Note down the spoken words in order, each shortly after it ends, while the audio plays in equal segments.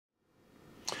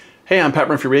Hey, I'm Pat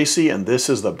Murphy-Racey, and this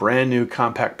is the brand new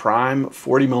Compact Prime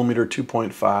 40mm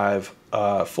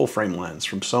 2.5 full frame lens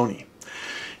from Sony.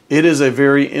 It is a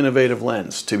very innovative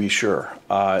lens, to be sure.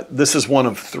 This is one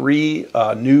of three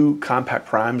new Compact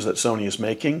Primes that Sony is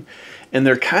making, and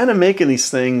they're kind of making these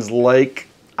things like,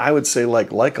 I would say, like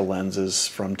Leica lenses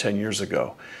from 10 years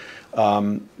ago.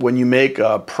 When you make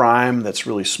a prime that's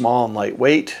really small and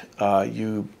lightweight,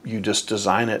 you just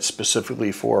design it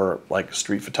specifically for like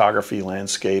street photography,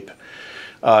 landscape.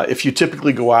 If you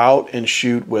typically go out and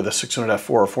shoot with a 600 f4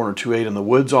 or 400-2.8 in the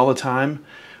woods all the time,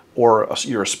 or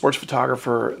you're a sports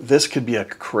photographer, this could be a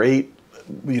great,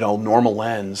 normal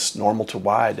lens, normal to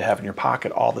wide, to have in your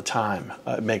pocket all the time.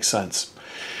 It makes sense.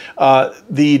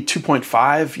 The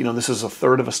 2.5, this is a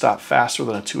third of a stop faster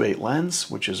than a 2.8 lens,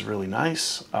 which is really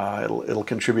nice. It'll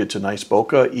contribute to nice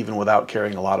bokeh even without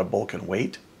carrying a lot of bulk and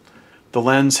weight. The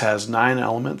lens has 9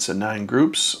 elements and 9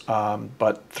 groups,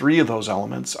 but 3 of those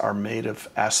elements are made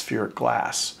of aspheric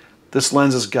glass. This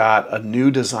lens has got a new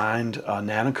designed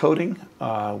nano coating,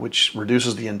 which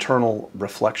reduces the internal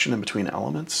reflection in between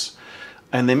elements.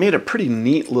 And they made a pretty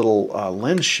neat little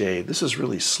lens shade. This is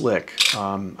really slick.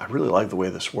 I really like the way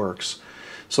this works.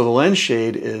 So the lens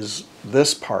shade is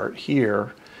this part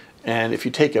here, and if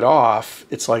you take it off,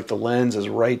 it's like the lens is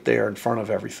right there in front of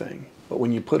everything. But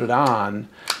when you put it on,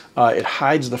 it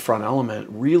hides the front element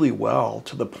really well,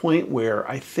 to the point where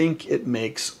I think it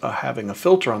makes having a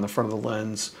filter on the front of the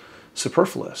lens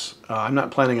superfluous. I'm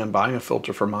not planning on buying a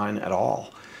filter for mine at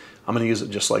all. I'm going to use it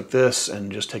just like this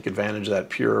and just take advantage of that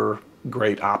pure,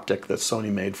 great optic that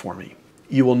Sony made for me.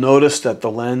 You will notice that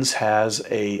the lens has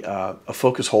a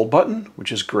focus hold button,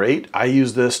 which is great. I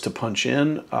use this to punch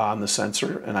in on the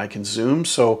sensor and I can zoom.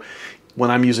 So when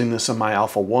I'm using this on my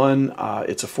Alpha 1,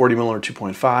 it's a 40mm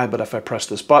 2.5, but if I press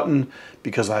this button,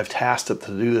 because I've tasked it to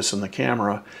do this in the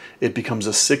camera, it becomes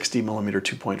a 60mm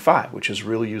 2.5, which is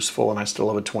really useful, and I still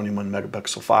have a 21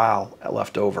 megapixel file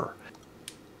left over.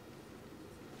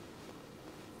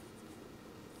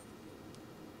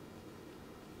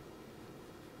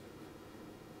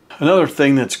 Another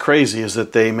thing that's crazy is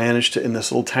that they managed to, in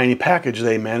this little tiny package,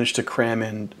 they managed to cram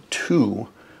in 2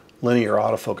 linear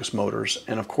autofocus motors,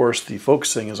 and of course the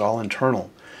focusing is all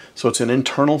internal. So it's an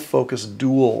internal focus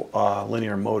dual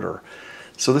linear motor.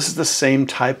 So this is the same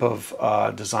type of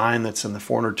design that's in the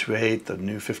 400-2.8, the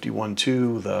new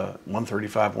 51.2, the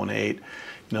 135-1.8,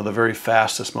 the very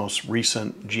fastest, most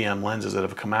recent GM lenses that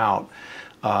have come out.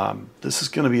 This is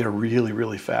going to be a really,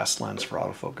 really fast lens for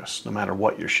autofocus, no matter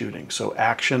what you're shooting. So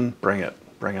action, bring it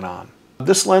on.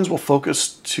 This lens will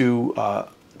focus to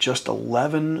just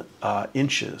 11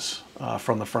 inches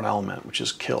from the front element, which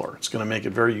is killer. It's going to make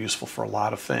it very useful for a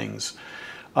lot of things.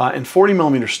 And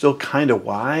 40mm is still kind of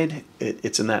wide.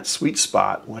 It's in that sweet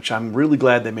spot, which I'm really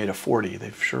glad they made a 40.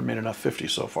 They've sure made enough 50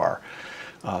 so far.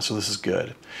 So this is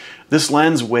good. This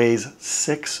lens weighs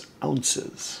 6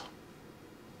 ounces.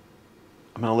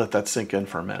 I'm going to let that sink in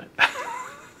for a minute.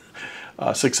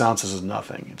 6 ounces is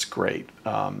nothing. It's great.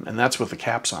 And that's with the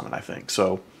caps on it, I think.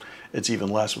 So it's even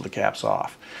less with the caps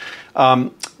off.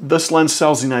 This lens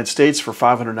sells in the United States for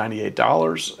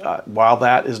 $598. While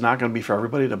that is not going to be for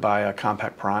everybody to buy a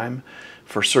Compact Prime,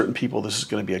 for certain people this is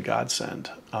going to be a godsend.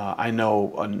 I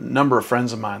know a number of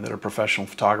friends of mine that are professional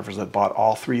photographers that bought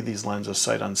all 3 of these lenses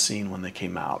sight unseen when they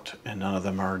came out, and none of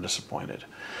them are disappointed.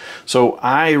 So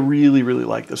I really, really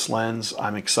like this lens.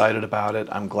 I'm excited about it.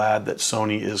 I'm glad that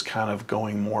Sony is kind of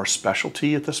going more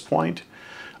specialty at this point.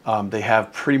 They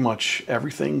have pretty much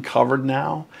everything covered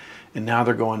now, and now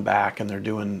they're going back and they're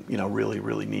doing really,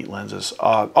 really neat lenses.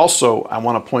 Also, I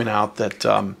want to point out that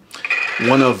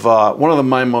one of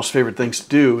my most favorite things to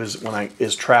do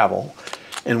is travel.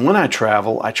 And when I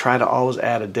travel, I try to always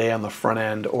add a day on the front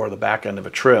end or the back end of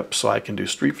a trip so I can do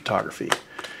street photography.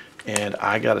 And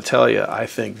I got to tell you, I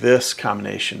think this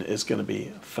combination is going to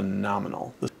be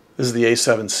phenomenal. This is the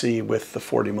A7C with the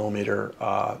 40mm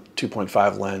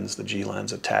 2.5 lens, the G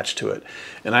lens attached to it.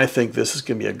 And I think this is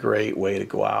going to be a great way to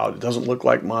go out. It doesn't look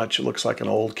like much. It looks like an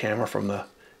old camera from the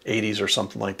 80s or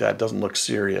something like that. It doesn't look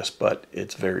serious, but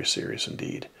it's very serious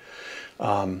indeed.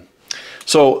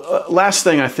 Last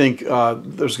thing, I think there's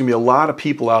going to be a lot of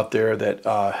people out there that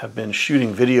have been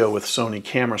shooting video with Sony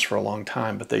cameras for a long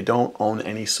time, but they don't own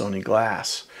any Sony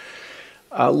glass.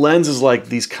 Lenses like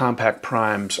these Compact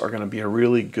Primes are going to be a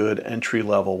really good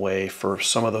entry-level way for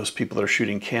some of those people that are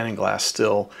shooting Canon glass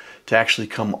still to actually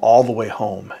come all the way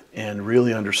home and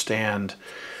really understand,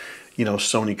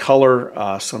 Sony color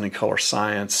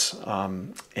science,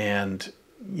 and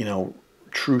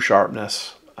true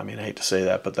sharpness. I mean, I hate to say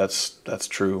that, but that's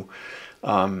true.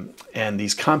 And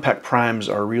these Compact Primes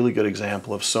are a really good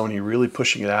example of Sony really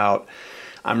pushing it out.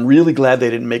 I'm really glad they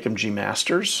didn't make them G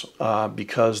Masters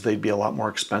because they'd be a lot more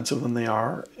expensive than they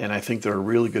are, and I think they're a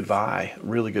really good buy,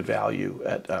 really good value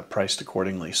at priced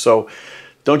accordingly. So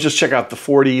don't just check out the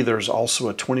 40, there's also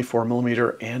a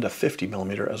 24mm and a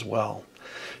 50mm as well.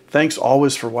 Thanks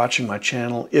always for watching my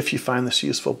channel. If you find this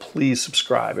useful, please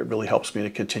subscribe. It really helps me to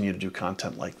continue to do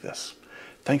content like this.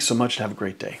 Thanks so much and have a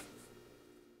great day.